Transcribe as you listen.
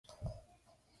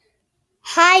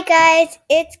Hi guys,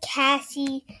 it's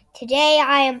Cassie. Today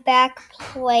I am back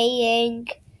playing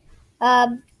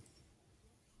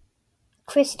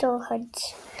Crystalhunt.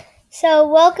 So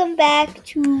welcome back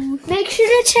to. Make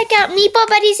sure to check out Meatball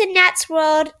Buddies in Nat's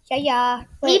World. Yeah.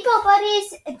 Meatball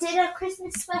Buddies did a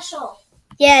Christmas special.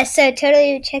 Yeah, so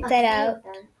totally check that out.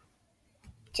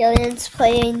 Jillian's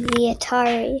playing the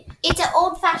Atari. It's an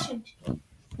old-fashioned.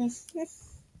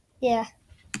 Yeah.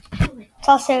 It's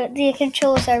also, the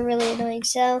controls are really annoying,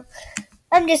 so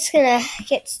I'm just gonna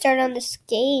get started on this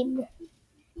game.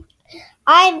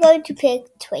 I'm going to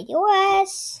pick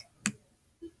 20OS.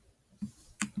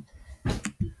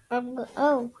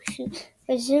 Oh, shoot.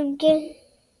 Resume game.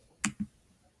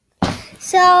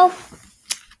 So,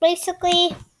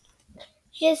 basically,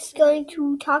 just going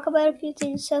to talk about a few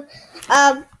things. So,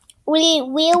 we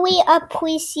really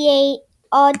appreciate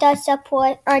all the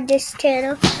support on this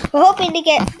channel. We're hoping to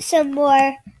get some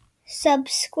more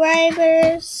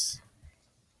subscribers.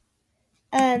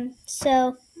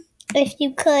 So if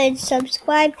you could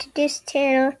subscribe to this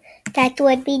channel, that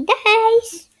would be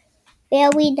nice.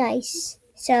 Very nice.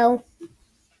 So,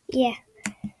 yeah.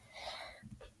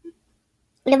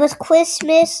 It was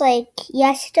Christmas like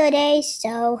yesterday,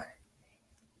 so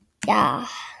yeah.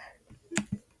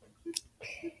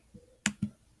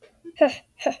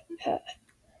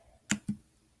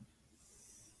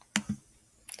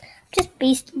 Just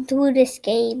beasting through this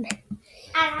game.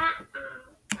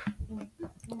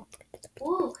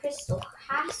 Ooh, crystal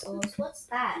castles. What's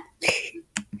that? I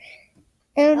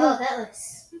don't know. Oh, that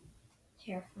looks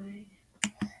terrifying.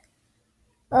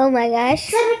 Oh my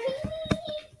gosh.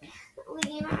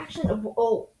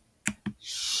 Oh,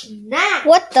 snap!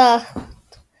 What the?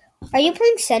 Are you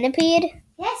playing Centipede?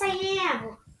 Yes, I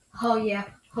am. Oh yeah.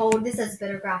 Oh, this has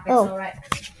better graphics. Oh. All right.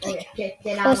 Okay,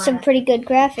 get out. Oh, some pretty good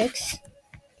graphics.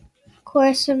 Of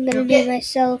course, I'm gonna do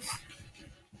myself.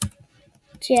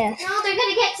 Jeff. No, they're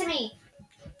gonna get to me.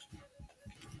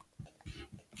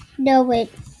 No, wait.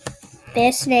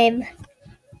 Best name.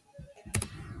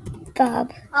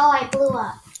 Bob. Oh, I blew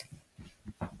up.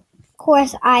 Of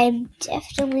course, I'm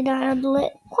definitely not on the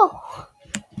list. Whoa.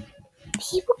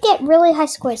 People get really high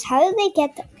scores. How do they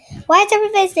get them? Why is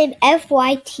everybody's name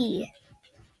FYT?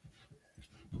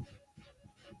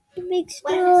 It makes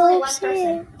no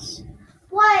sense.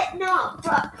 What? No.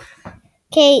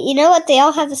 Okay, you know what? They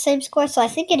all have the same score, so I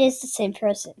think it is the same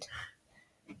person.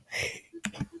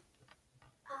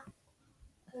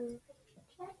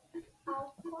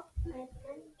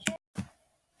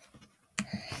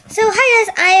 So, hi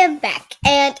guys, I am back,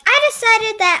 and I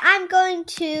decided that I'm going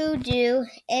to do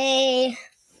a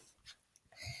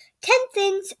 10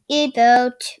 things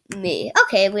about me.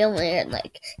 Okay, we only had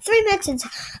like 3 minutes, and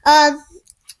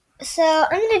so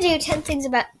I'm gonna do 10 things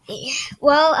about me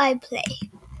while I play.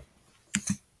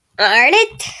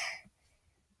 Alright,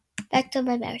 back to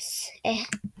my mouse.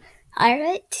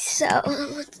 Alright, so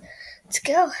let's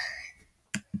go.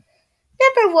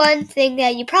 Number 1 thing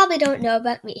that you probably don't know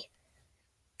about me.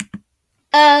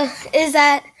 Is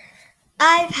that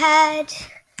I've had 4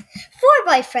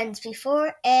 boyfriends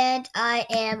before, and I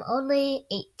am only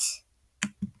 8.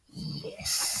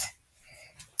 Yes.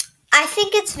 I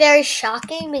think it's very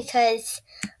shocking because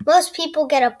most people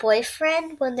get a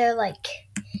boyfriend when they're like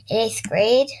in 8th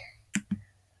grade.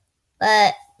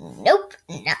 But nope,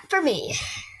 not for me.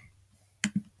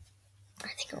 I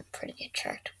think I'm a pretty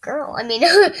attractive girl. I mean,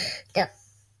 no.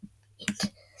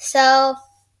 So,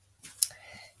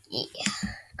 yeah.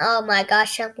 Oh my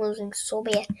gosh, I'm losing so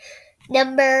bad.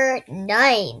 Number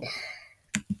 9.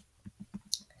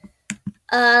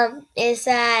 Is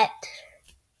that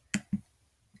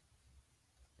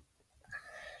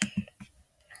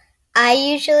I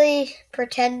usually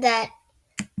pretend that,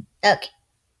 okay,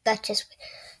 that just,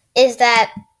 is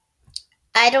that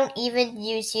I don't even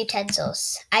use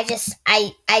utensils. I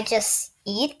just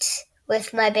eat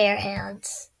with my bare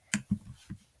hands.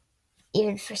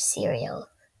 Even for cereal.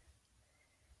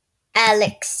 I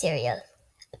like cereal.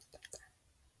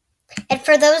 And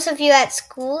for those of you at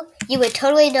school, you would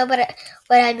totally know what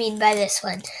I mean by this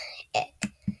one.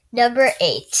 Number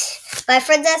 8. My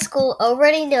friends at school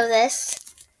already know this.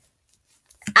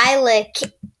 I lick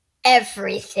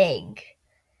everything.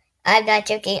 I'm not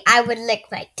joking. I would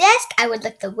lick my desk. I would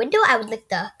lick the window. I would lick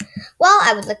the wall.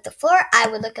 I would lick the floor. I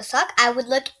would lick a sock. I would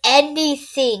lick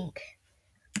anything.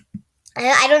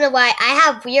 I don't know why. I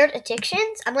have weird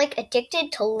addictions. I'm like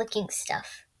addicted to licking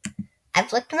stuff.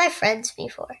 I've licked my friends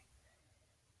before.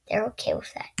 They're okay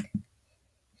with that.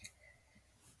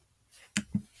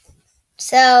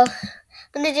 So,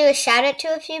 I'm going to do a shout out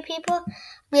to a few people.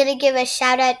 I'm going to give a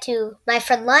shout out to my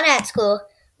friend Lana at school,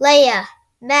 Leia,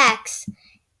 Max,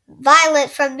 Violet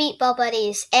from Meatball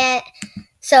Buddies. And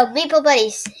so, Meatball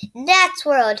Buddies, Nat's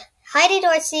World, Heidi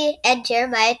Dorsey, and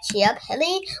Jeremiah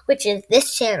Chiapelli, which is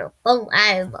this channel. Oh,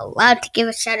 I'm allowed to give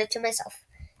a shout out to myself.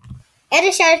 And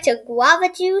a shout out to Guava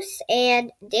Juice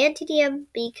and Dan TDM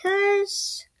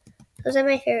because those are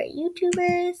my favorite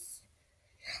YouTubers.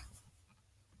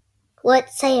 What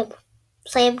Sam?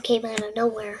 Sam came out of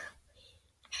nowhere.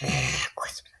 Fat,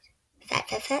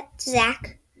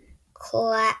 Zach,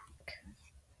 Clack.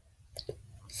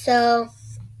 So,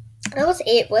 that was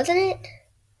 8, wasn't it?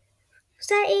 Was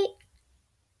that 8?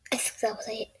 I think that was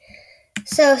 8.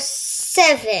 So,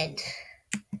 7.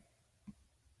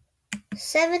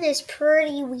 7 is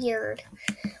pretty weird.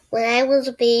 When I was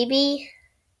a baby,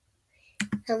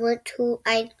 I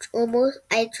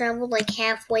traveled like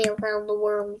halfway around the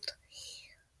world.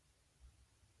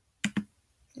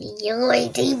 Oh, that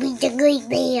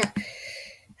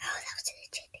was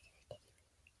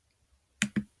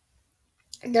it.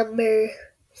 Number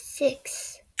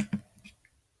 6.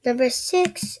 Number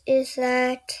 6 is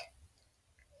that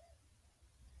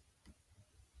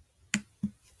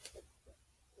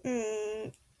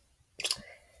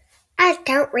I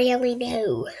don't really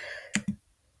know. I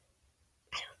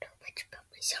don't know much about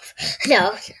myself.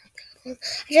 No, I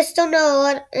just don't know a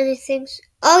lot of any things.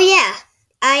 Oh yeah,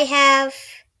 I have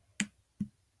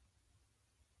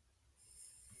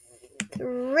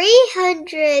 301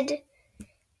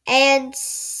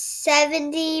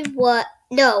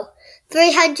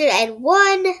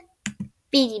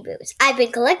 Beanie Boos. I've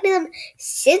been collecting them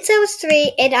since I was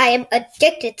 3, and I am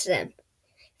addicted to them.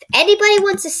 If anybody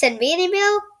wants to send me an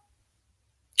email,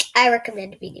 I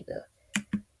recommend a Beanie Boo.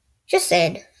 Just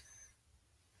saying.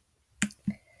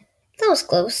 That was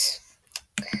close.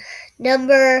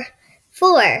 Number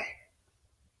 4.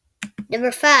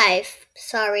 Number 5.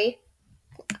 Sorry.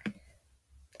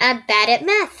 I'm bad at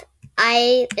math.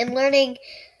 I'm learning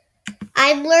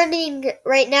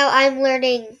right now. What's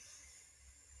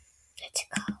it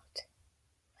called?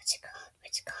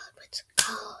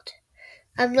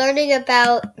 I'm learning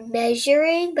about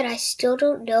measuring, but I still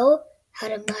don't know how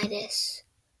to minus.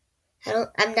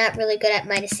 I'm not really good at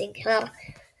minusing. Well,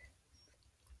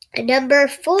 number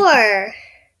 4.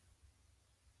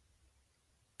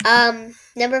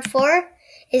 Number 4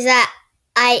 is that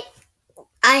I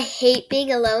hate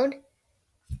being alone,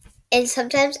 and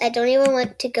sometimes I don't even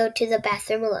want to go to the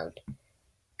bathroom alone.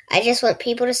 I just want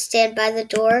people to stand by the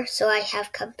door so I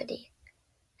have company.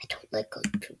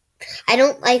 I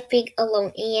don't like being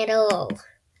alone at all.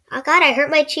 Oh God, I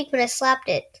hurt my cheek when I slapped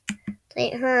it.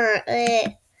 It hurt.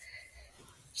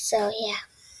 So yeah.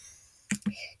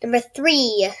 Number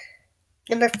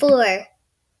 4.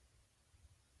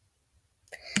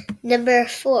 Number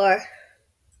 4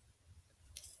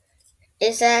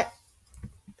 is that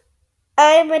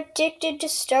I'm addicted to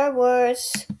Star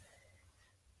Wars.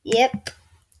 Yep.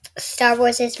 Star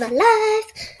Wars is my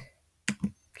life.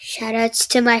 Shoutouts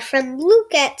to my friend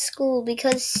Luke at school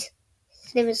because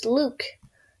his name is Luke.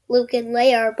 Luke and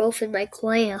Leia are both in my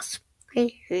class. You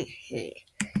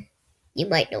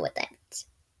might know what that means.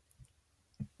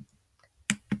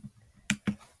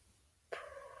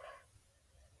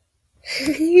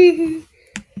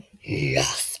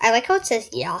 Yes. I like how it says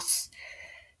yes.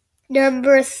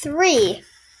 Number 3.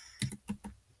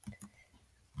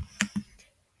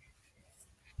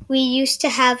 Our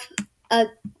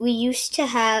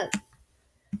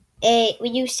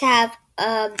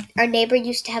neighbor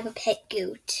used to have a pet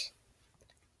goat.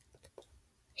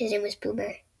 His name was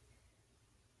Boomer.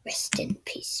 Rest in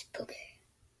peace, Boomer.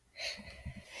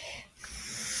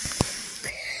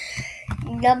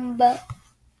 Number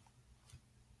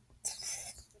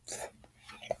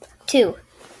 2,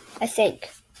 I think.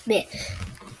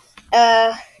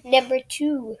 Number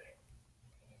 2.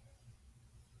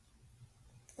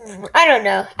 I don't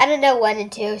know 1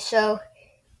 and 2, so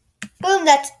boom,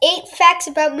 that's 8 facts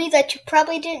about me that you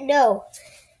probably didn't know.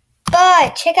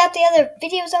 But check out the other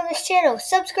videos on this channel.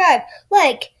 Subscribe,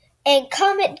 like, and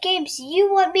comment games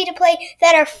you want me to play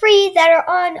that are free, that are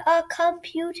on a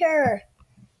computer.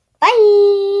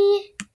 Bye!